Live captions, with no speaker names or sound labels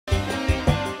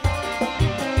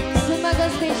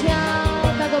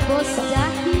spesial kanggo bos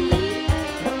Jahi.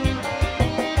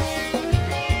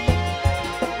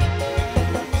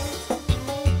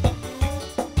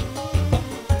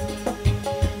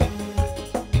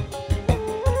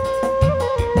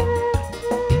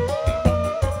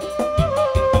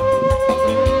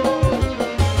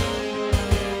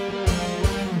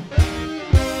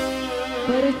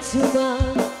 Percuma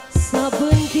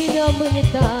saben dina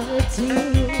mengetaju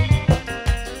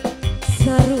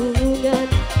sarungan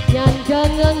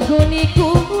nyandangan goni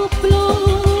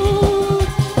kupluk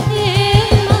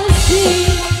masih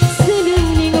seneng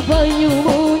ning banyu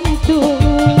untung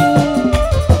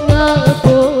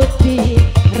ngaboti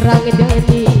rang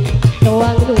dani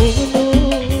Toang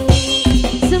Nunuk.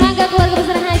 Semoga keluarga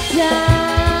besar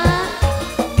Hajat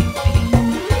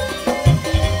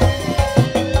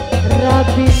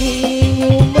rabi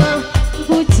rumah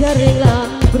bujar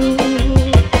lambruk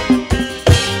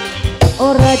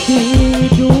ora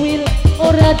diduil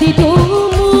ora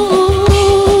didumu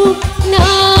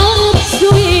nafsu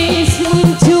is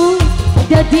muncul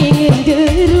dadi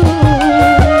ngenderu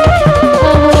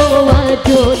awang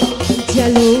wadon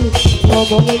jalur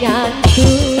ngomongin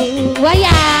ngantuk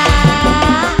waya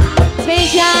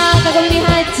spesial kagum ini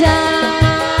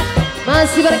Hajat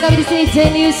masih berkami di sini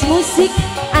Jenius Musik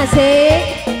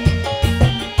asik.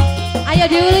 Ayo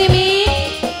diuli mi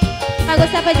kagum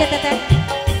siapa aja teteh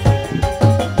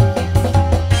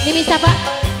ini siapa?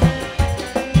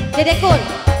 Dedekun,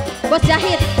 bos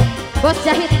jahit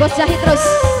terus,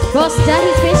 bos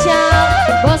jahit spesial,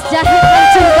 bos jahit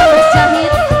hancurkan bos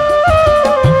jahit.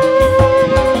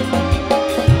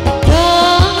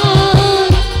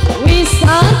 Wis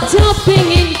aja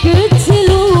pengen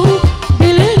kecilu,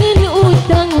 gelengan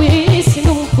utang wis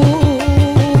numpuk,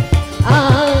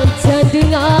 aja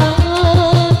dengar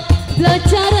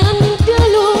pelajaran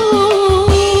dulu,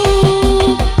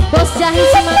 bos jahit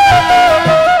semangat,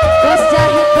 bos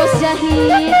jahit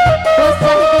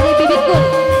dari bibikun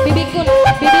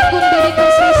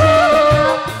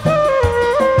spesial.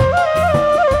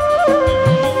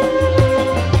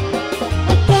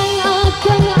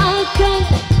 Akang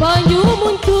banyu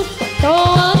muntut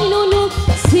Toang Nunuk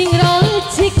sing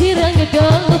racik kirang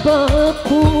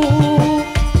gedabapu.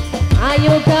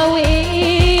 Ayo gawe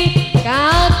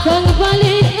kakang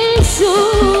balik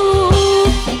esuk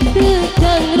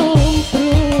tekan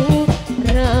rumput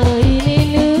raine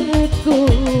neku.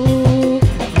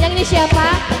 Yang ini siapa?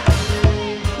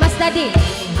 Mas Dadi.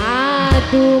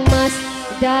 Aduh Mas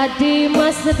Dadi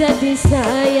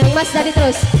sayang. Mas Dadi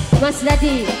terus, Mas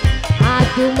Dadi.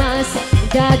 Aduh Mas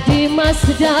Dadi iman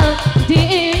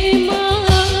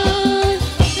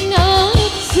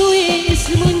nafsu is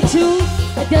muncul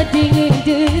dadi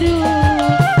ngenderu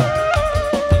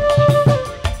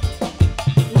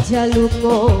jaluk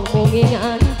ngomongin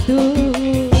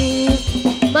ngantuk.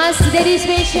 Mas Dadi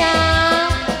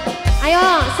spesial.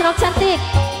 Ayo senok cantik.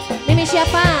 Ini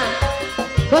siapa?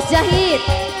 Bos jahit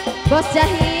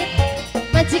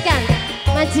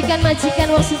majikan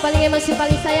wong sing paling emang sing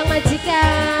paling sayang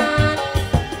majikan.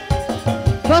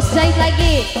 Bos jahit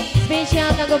lagi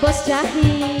spesial kanggo bos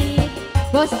jahit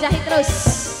terus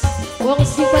wong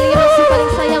sing paling emang sing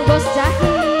paling sayang bos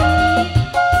jahit.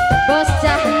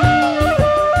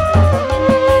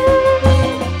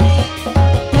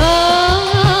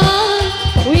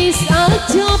 Wis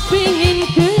aja pengen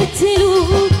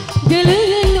kecilu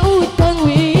gelengan utang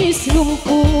wis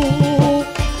numpuk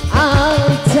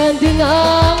aja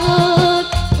dengar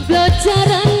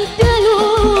pelajaran dulu.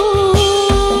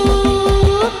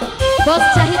 Bos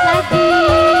jahit lagi,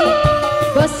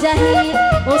 bos jahit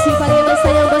oh sing paling emang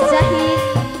sayang bos jahit.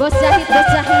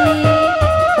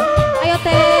 Ayo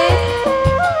teh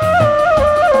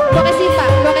mbok sipa.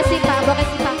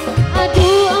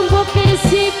 Aduh mbok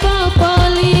sipa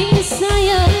paling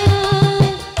sayang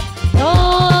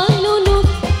Toang Nunuk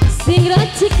sing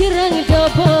racik kirang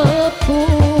dabapu.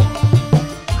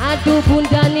 Aduh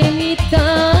Bunda Mita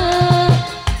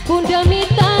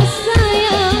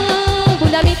sayang,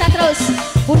 Bunda Mita terus,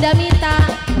 Bunda Mita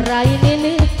raine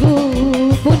neku,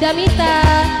 Bunda Mita.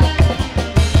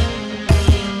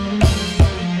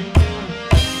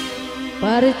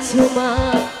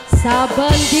 Percuma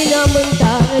saban dina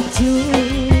mentaju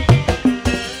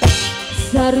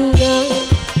sarungan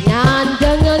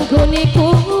nyandangan goni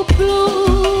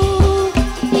kupluk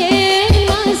yen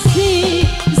masih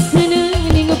seneng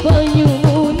ning banyu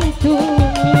untung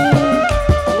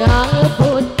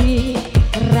ngaboti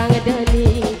rang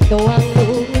dani Toang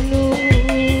Nunuk.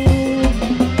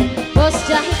 Bos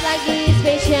jahit lagi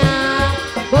spesial,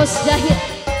 bos jahit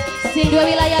sing dua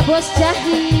wilayah bos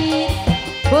jahit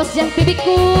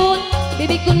bibikun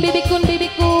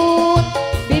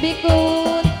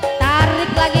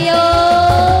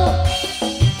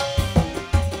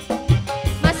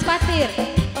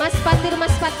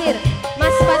Fatir,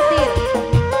 Mas Fatir.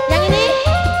 Yang ini,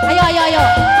 ayo,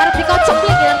 harus dikocok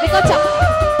lagi, harus dikocok.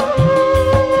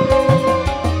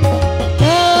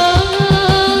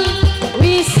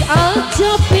 Wis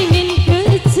aja pingin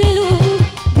kecelu,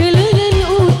 gelengan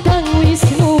utang wis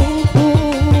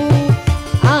numpuk.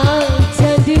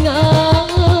 Aja dengar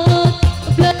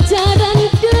pelajaran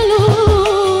dulu.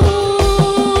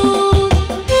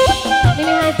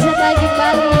 Mimi Hajat lagi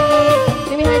kembali.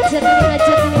 Mimi Hajat.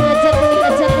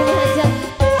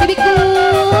 Bibikun,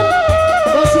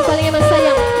 bos yang paling emas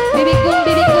sayang. Bibikun.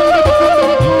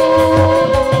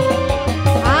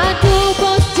 Aduh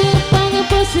bos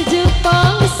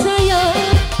Jepang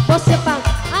sayang, bos Jepang.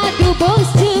 Aduh bos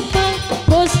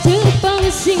Jepang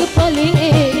sing paling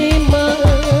eman.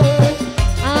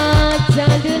 Aja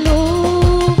dulu.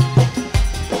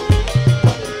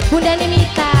 Bunda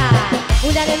Nemita.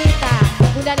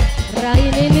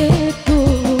 Rai nenekku,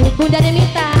 Bunda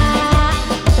Nemita.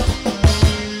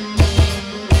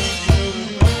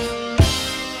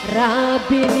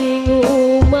 Rabi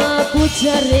minggu maku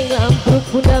jaring lampu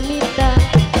Bunda Mita.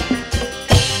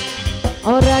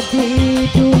 Ora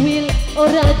diduwil,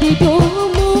 ora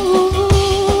didomu.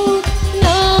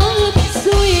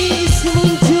 Nafsu is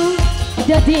muncul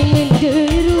dadi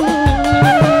ngenderu.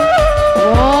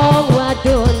 Wong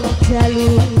wadon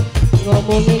jalu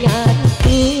ngomongin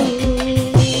aku.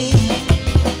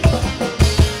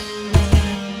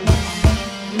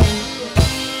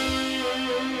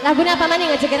 Lagu apa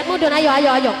maning ngejek mudun ayo.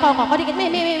 Kok dikit mi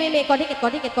kok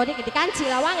dikit dikanci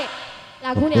lawange.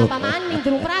 Lagune apa maning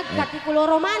durung pragat iku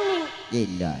loro maning.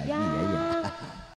 Iya.